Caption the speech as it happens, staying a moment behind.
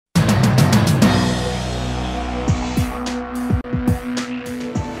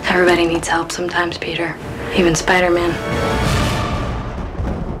Everybody needs help sometimes, Peter. Even Spider-Man.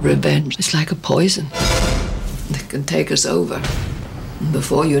 Revenge is like a poison that can take us over. And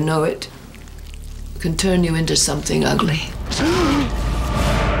before you know it, can turn you into something ugly.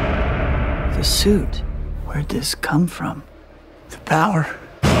 The suit. Where'd this come from? The power.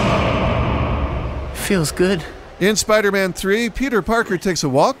 Feels good. In Spider-Man 3, Peter Parker takes a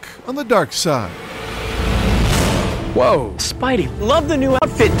walk on the dark side. Whoa. Spidey, love the new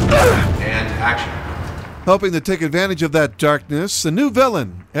outfit. And action. Hoping to take advantage of that darkness, a new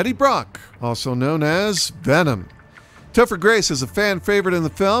villain, Eddie Brock, also known as Venom. Topher Grace is a fan favorite in the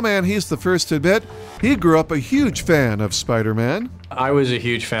film, and he's the first to admit he grew up a huge fan of Spider-Man. I was a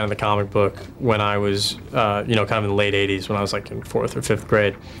huge fan of the comic book when I was, kind of in the late 80s, when I was like in 4th or 5th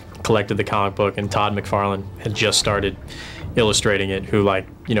grade. Collected the comic book, and Todd McFarlane had just started illustrating it, who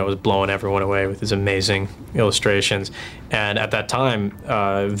was blowing everyone away with his amazing illustrations. And at that time,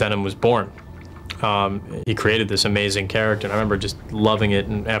 Venom was born. He created this amazing character, and I remember just loving it,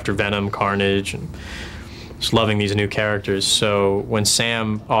 and after Venom, Carnage, and just loving these new characters. So when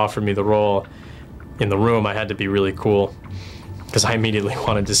Sam offered me the role in the room, I had to be really cool, because I immediately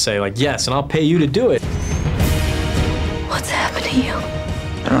wanted to say, yes, and I'll pay you to do it. What's happened to you?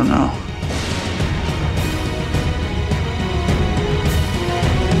 I don't know.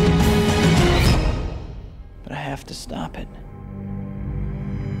 But I have to stop it.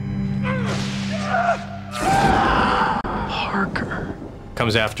 Parker.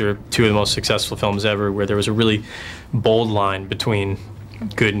 Comes after two of the most successful films ever, where there was a really bold line between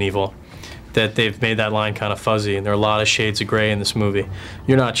good and evil, that they've made that line kind of fuzzy, and there are a lot of shades of gray in this movie.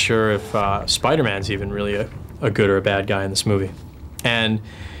 You're not sure if Spider-Man's even really a good or a bad guy in this movie. And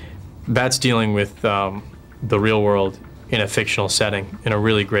that's dealing with the real world in a fictional setting in a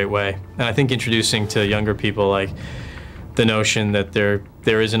really great way. And I think introducing to younger people the notion that there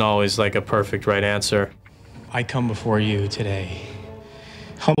isn't always a perfect right answer. I come before you today,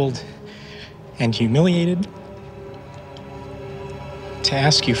 humbled and humiliated, to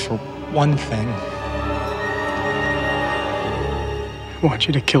ask you for one thing. I want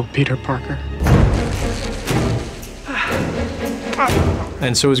you to kill Peter Parker.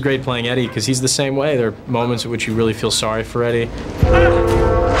 And so it was great playing Eddie, because he's the same way. There are moments at which you really feel sorry for Eddie.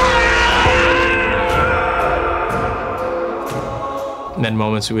 And then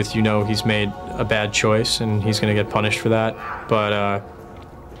moments at which he's made a bad choice and he's going to get punished for that. But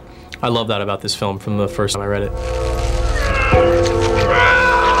I love that about this film from the first time I read it.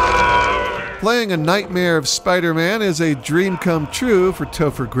 Playing a nightmare of Spider-Man is a dream come true for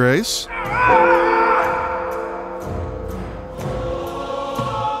Topher Grace.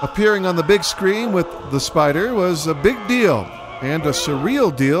 Appearing on the big screen with the Spider was a big deal, and a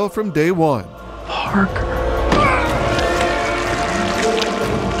surreal deal from day one. Parker.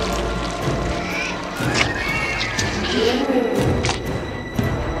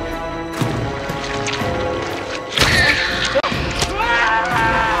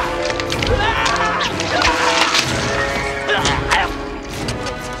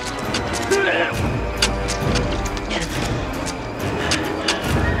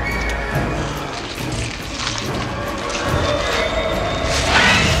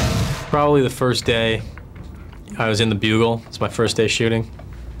 Probably the first day I was in the Bugle. It's my first day shooting.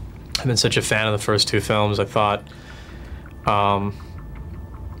 I've been such a fan of the first two films. I thought,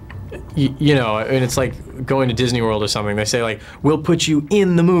 it's like going to Disney World or something. They say we'll put you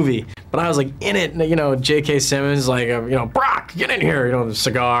in the movie, but I was in it. J.K. Simmons Brock, get in here. The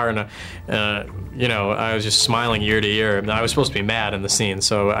cigar and I was just smiling ear to ear. I mean, I was supposed to be mad in the scene,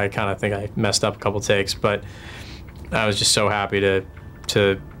 so I kind of think I messed up a couple takes, but I was just so happy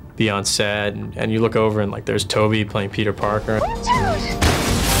to be on set, and you look over and there's Toby playing Peter Parker.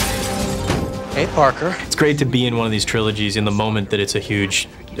 Hey, Parker. It's great to be in one of these trilogies in the moment that it's a huge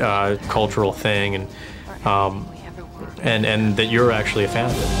cultural thing, and that you're actually a fan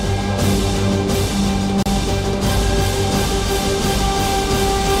of it.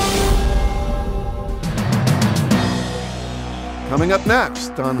 Coming up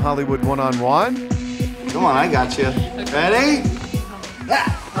next on Hollywood One-on-One. Come on, I got you. Ready?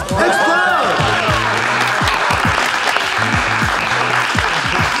 Explode!